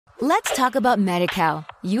Let's talk about Medi-Cal.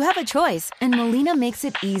 You have a choice, and Molina makes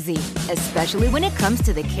it easy, especially when it comes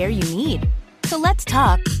to the care you need. So let's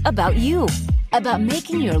talk about you, about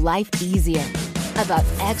making your life easier, about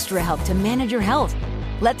extra help to manage your health.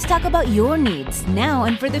 Let's talk about your needs now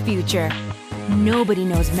and for the future. Nobody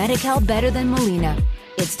knows Medi-Cal better than Molina.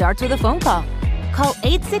 It starts with a phone call. Call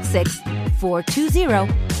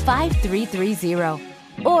 866-420-5330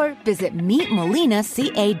 or visit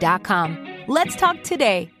meetmolinaca.com. Let's talk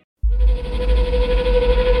today.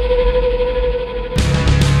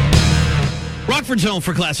 Rockford's home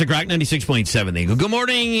for Classic Rock 96.7 The Eagle. Good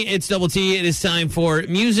morning. It's Double T. It is time for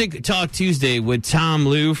Music Talk Tuesday with Tom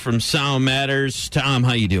Liu from Sound Matters. Tom,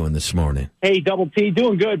 how you doing this morning? Hey, Double T.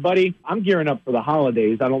 Doing good, buddy. I'm gearing up for the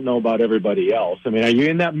holidays. I don't know about everybody else. I mean, are you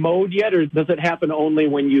in that mode yet, or does it happen only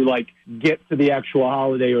when you, get to the actual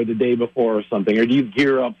holiday or the day before or something? Or do you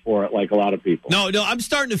gear up for it like a lot of people? No, I'm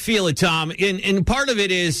starting to feel it, Tom. And part of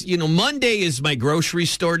it is, Monday is my grocery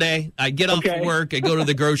store day. I get off work, I go to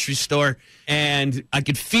the grocery store, and I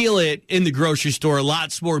could feel it in the grocery store.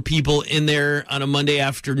 Lots more people in there on a Monday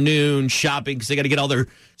afternoon shopping because they got to get all their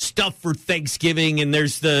stuff for Thanksgiving, and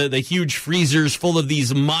there's the huge freezers full of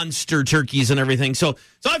these monster turkeys and everything. So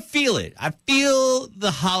I feel it. I feel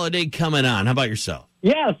the holiday coming on. How about yourself?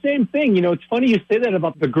 Yeah, same thing. It's funny you say that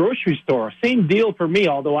about the grocery store. Same deal for me,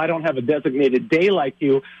 although I don't have a designated day like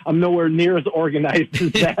you. I'm nowhere near as organized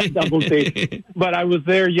as that, Double T. But I was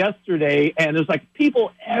there yesterday, and there's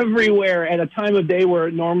people everywhere at a time of day where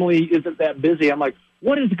it normally isn't that busy. I'm like,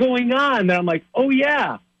 what is going on? And I'm like, oh,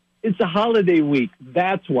 yeah, it's a holiday week.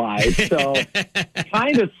 That's why. So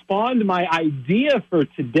kind of spawned my idea for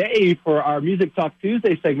today for our Music Talk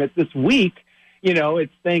Tuesday segment this week.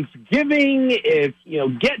 It's Thanksgiving, it's,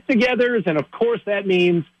 get-togethers, and of course that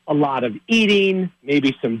means a lot of eating,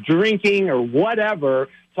 maybe some drinking or whatever.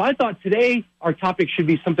 So I thought today our topic should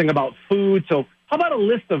be something about food. So how about a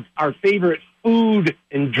list of our favorite food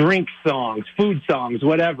and drink songs, food songs,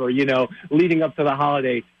 whatever, leading up to the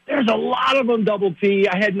holiday. There's a lot of them, Double T.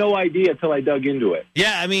 I had no idea until I dug into it.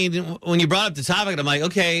 Yeah, I mean, when you brought up the topic, I'm like,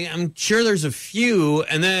 okay, I'm sure there's a few,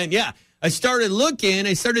 and then, I started looking,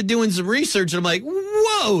 I started doing some research, and I'm like,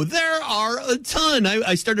 whoa, there are a ton.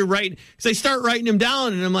 I started writing, because I start writing them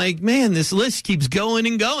down, and I'm like, man, this list keeps going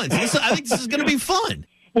and going. So I think this is going to be fun.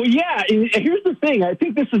 Well, yeah, and here's the thing. I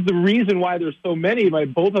think this is the reason why there's so many.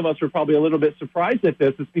 Both of us are probably a little bit surprised at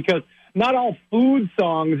this. It's because not all food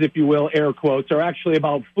songs, if you will, air quotes, are actually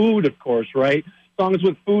about food, of course, right? Songs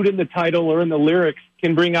with food in the title or in the lyrics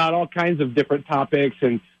can bring out all kinds of different topics,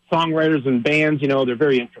 and songwriters and bands, they're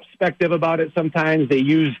very introspective about it sometimes. They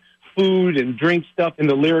use food and drink stuff in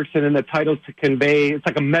the lyrics and in the titles to convey, it's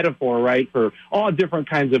like a metaphor, right, for all different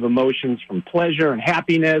kinds of emotions, from pleasure and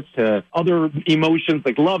happiness to other emotions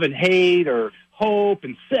like love and hate or hope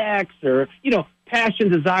and sex or,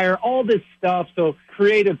 passion, desire, all this stuff. So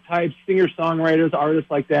creative types, singer-songwriters,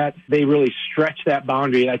 artists like that, they really stretch that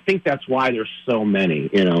boundary. And I think that's why there's so many,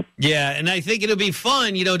 Yeah, and I think it'll be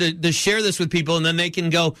fun, to share this with people, and then they can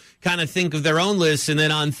go kind of think of their own lists. And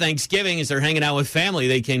then on Thanksgiving, as they're hanging out with family,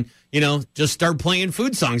 they can, just start playing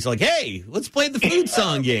food songs. Like, hey, let's play the food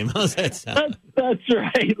song game. How's that sound? That's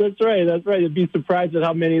right. You'd be surprised at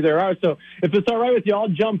how many there are. So if it's all right with you, I'll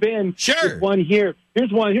jump in. Sure. With one here.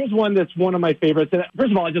 Here's one that's one of my favorites. And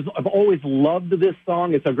first of all, I've always loved this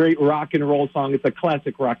song. It's a great rock and roll song. It's a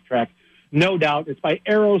classic rock track, no doubt. It's by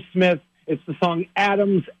Aerosmith. It's the song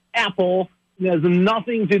Adam's Apple. It has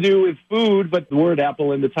nothing to do with food, but the word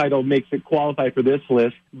apple in the title makes it qualify for this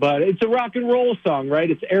list. But it's a rock and roll song,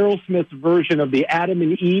 right? It's Aerosmith's version of the Adam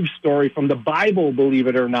and Eve story from the Bible, believe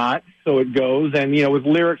it or not. So it goes. And, with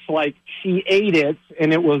lyrics like, she ate it,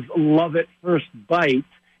 and it was love at first bite.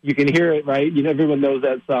 You can hear it, right? Everyone knows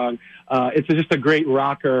that song. It's just a great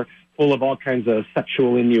rocker full of all kinds of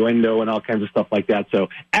sexual innuendo and all kinds of stuff like that. So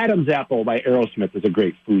Adam's Apple by Aerosmith is a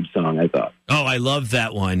great food song, I thought. Oh, I love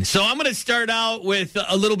that one. So I'm going to start out with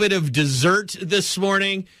a little bit of dessert this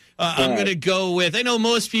morning. I'm going to go with, I know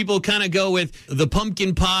most people kind of go with the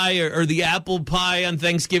pumpkin pie or the apple pie on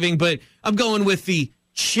Thanksgiving, but I'm going with the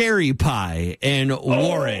cherry pie and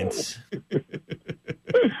Warrant.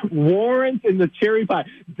 Warrant and the cherry pie.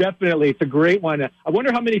 Definitely. It's a great one. I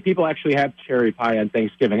wonder how many people actually have cherry pie on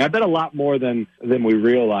Thanksgiving. I bet a lot more than we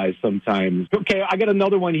realize sometimes. Okay, I got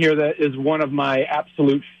another one here that is one of my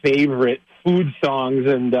absolute favorite food songs,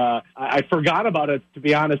 and I forgot about it, to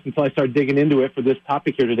be honest, until I started digging into it for this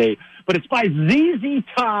topic here today. But it's by ZZ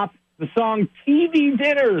Top, the song TV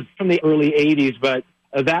Dinners from the early 80s. But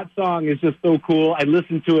that song is just so cool. I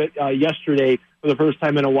listened to it yesterday for the first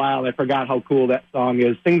time in a while. I forgot how cool that song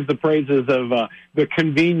is. Sings the praises of the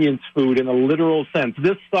convenience food in a literal sense.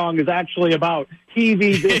 This song is actually about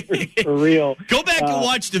TV dinners for real. Go back and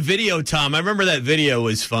watch the video, Tom. I remember that video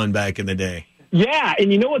was fun back in the day. Yeah,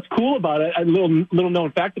 and you know what's cool about it? A little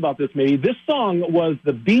known fact about this, maybe. This song was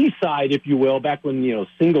the B-side, if you will, back when,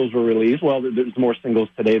 singles were released. Well, there's more singles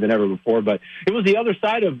today than ever before, but it was the other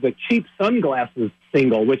side of the Cheap Sunglasses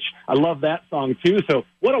single, which I love that song, too. So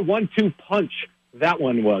what a 1-2 punch that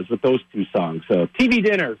one was with those two songs. So TV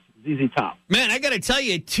Dinners, ZZ Top. Man, I got to tell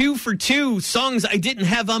you, 2 for 2 songs I didn't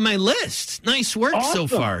have on my list. Nice work so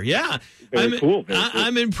far. Yeah. Very cool.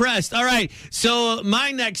 I'm impressed. All right. So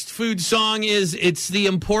my next food song it's the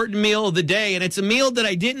important meal of the day, and it's a meal that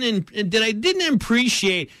I didn't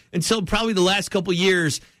appreciate until probably the last couple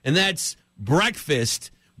years, and that's breakfast.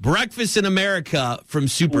 Breakfast in America from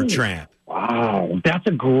Supertramp. Wow, that's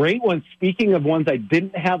a great one. Speaking of ones I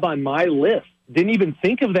didn't have on my list, didn't even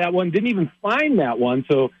think of that one, didn't even find that one.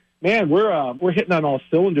 So, man, we're hitting on all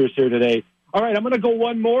cylinders here today. All right, I'm going to go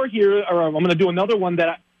one more here, or I'm going to do another one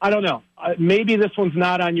that I don't know. Maybe this one's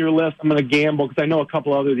not on your list. I'm going to gamble because I know a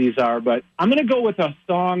couple other of these are. But I'm going to go with a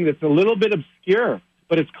song that's a little bit obscure,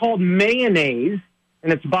 but it's called Mayonnaise,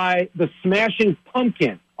 and it's by the Smashing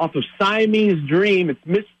Pumpkins off of Siamese Dream. It's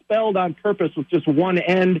misspelled on purpose with just one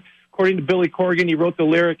end. According to Billy Corgan, he wrote the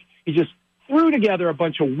lyric. He just threw together a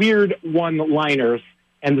bunch of weird one-liners,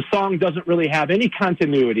 and the song doesn't really have any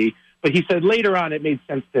continuity. But he said later on it made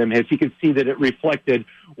sense to him as he could see that it reflected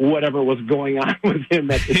whatever was going on with him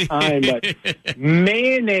at the time. But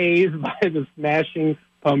Mayonnaise by the Smashing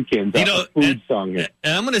Pumpkins, a food song. And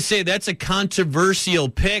I'm going to say that's a controversial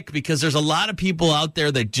pick because there's a lot of people out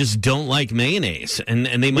there that just don't like mayonnaise, and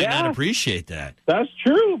they might not appreciate that. That's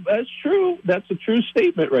true. That's true. That's a true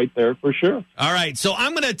statement right there for sure. All right, so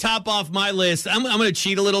I'm going to top off my list. I'm going to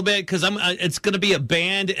cheat a little bit because it's going to be a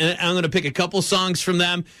band, and I'm going to pick a couple songs from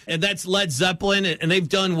them, and that's Led Zeppelin, and they've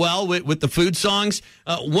done well with the food songs.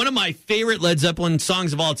 One of my favorite Led Zeppelin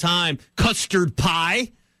songs of all time, Custard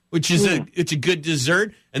Pie, which is it's a good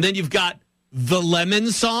dessert. And then you've got the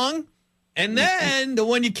Lemon Song. And then the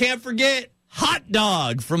one you can't forget, Hot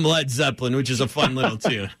Dog from Led Zeppelin, which is a fun little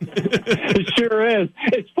tune. It sure is.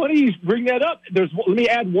 It's funny you bring that up. Let me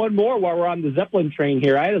add one more while we're on the Zeppelin train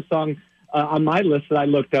here. I had a song on my list that I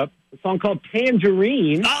looked up, a song called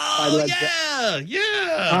Tangerine. Oh,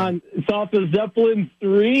 It's off of Zeppelin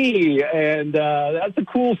 3, and that's a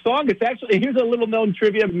cool song. It's actually, here's a little known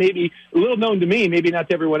trivia, maybe a little known to me, maybe not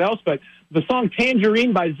to everyone else, but the song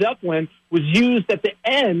Tangerine by Zeppelin was used at the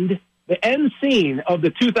end scene of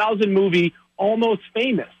the 2000 movie Almost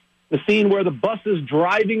Famous, the scene where the bus is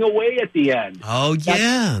driving away at the end. Oh,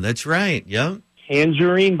 yeah, that's right. Yep.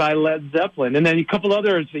 Tangerine by Led Zeppelin. And then a couple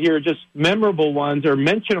others here, just memorable ones or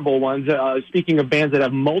mentionable ones. Speaking of bands that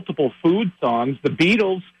have multiple food songs, the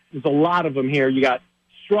Beatles, there's a lot of them here. You got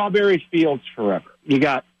Strawberry Fields Forever. You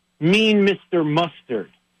got Mean Mr.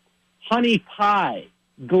 Mustard, Honey Pie,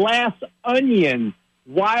 Glass Onion,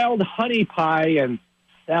 Wild Honey Pie, and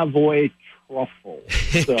Savoy Truffle.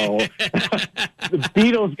 So the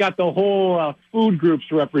Beatles got the whole food groups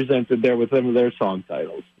represented there with some of their song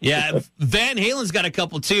titles. Yeah, Van Halen's got a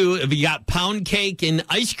couple too. You got Pound Cake and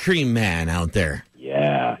Ice Cream Man out there.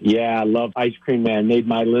 Yeah, I love Ice Cream Man. Made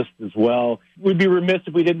my list as well. We'd be remiss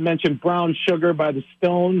if we didn't mention Brown Sugar by the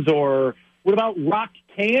Stones, or what about Rock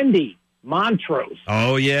Candy? Montrose.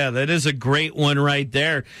 Oh, yeah, that is a great one right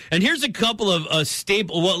there. And here's a couple of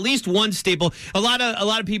staple, well, at least one staple. A lot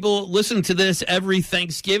of people listen to this every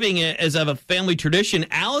Thanksgiving as of a family tradition.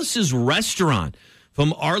 Alice's Restaurant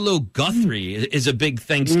from Arlo Guthrie is a big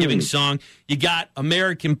Thanksgiving song. You got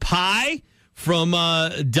American Pie from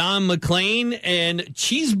Don McLean, and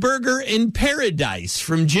Cheeseburger in Paradise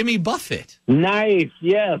from Jimmy Buffett. Nice.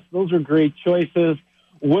 Yes, those are great choices.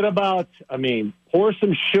 What about, Pour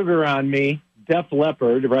Some Sugar on Me, Def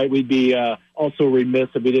Leppard, right? We'd be also remiss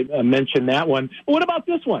if we didn't mention that one. But what about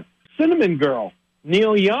this one? Cinnamon Girl,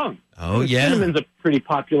 Neil Young. Oh, yeah. Cinnamon's a pretty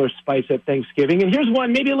popular spice at Thanksgiving. And here's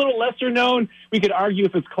one, maybe a little lesser known. We could argue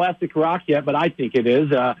if it's classic rock yet, but I think it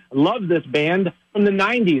is. I love this band from the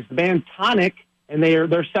 90s, the band Tonic, and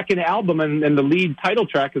their second album, and the lead title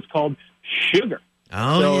track is called Sugar.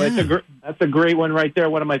 Oh, so that's a great one right there.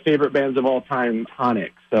 One of my favorite bands of all time,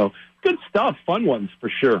 Tonic. So good stuff. Fun ones for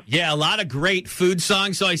sure. Yeah, a lot of great food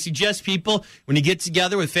songs. So I suggest people, when you get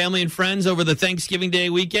together with family and friends over the Thanksgiving Day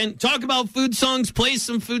weekend, talk about food songs, play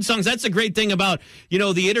some food songs. That's a great thing about,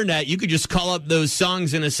 the internet. You could just call up those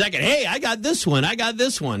songs in a second. Hey, I got this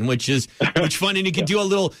one, which is fun. And you can do a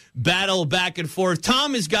little battle back and forth.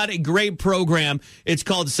 Tom has got a great program. It's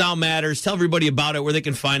called Sound Matters. Tell everybody about it, where they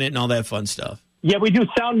can find it, and all that fun stuff. Yeah, we do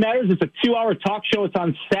Sound Matters. It's a 2-hour talk show. It's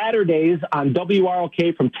on Saturdays on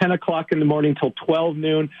WRLK from 10 o'clock in the morning till 12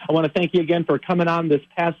 noon. I want to thank you again for coming on this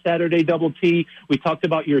past Saturday, Double T. We talked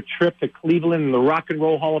about your trip to Cleveland and the Rock and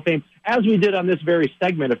Roll Hall of Fame, as we did on this very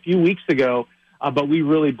segment a few weeks ago. But we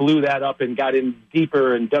really blew that up and got in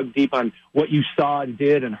deeper and dug deep on what you saw and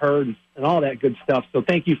did and heard and all that good stuff. So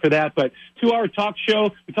thank you for that. But 2-hour talk show,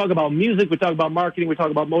 we talk about music, we talk about marketing, we talk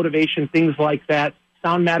about motivation, things like that.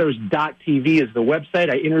 SoundMatters.tv is the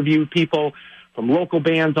website. I interview people from local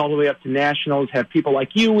bands all the way up to nationals, have people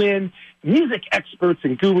like you in, music experts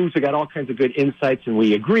and gurus who got all kinds of good insights, and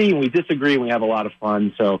we agree and we disagree and we have a lot of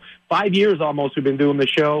fun. So 5 years almost we've been doing the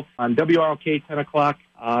show on WRLK 10 o'clock.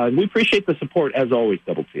 We appreciate the support, as always,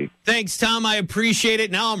 Double T. Thanks, Tom. I appreciate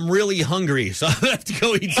it. Now I'm really hungry, so I'll have to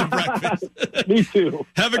go eat some breakfast. Me too.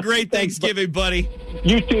 Have a great Thanksgiving, buddy.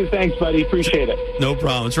 You too. Thanks, buddy. Appreciate it. No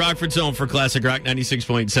problem. It's Rockford's Home for Classic Rock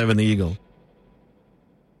 96.7 The Eagle.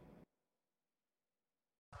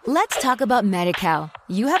 Let's talk about Medi-Cal.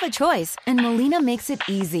 You have a choice, and Molina makes it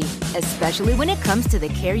easy, especially when it comes to the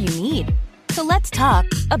care you need. So let's talk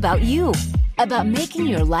about you, about making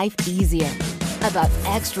your life easier, about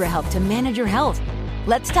extra help to manage your health.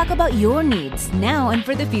 Let's talk about your needs now and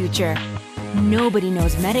for the future. Nobody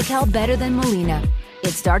knows Medi-Cal better than Molina. It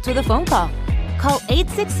starts with a phone call. Call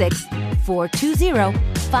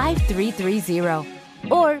 866-420-5330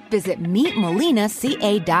 or visit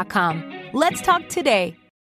meetmolinaca.com. Let's talk today.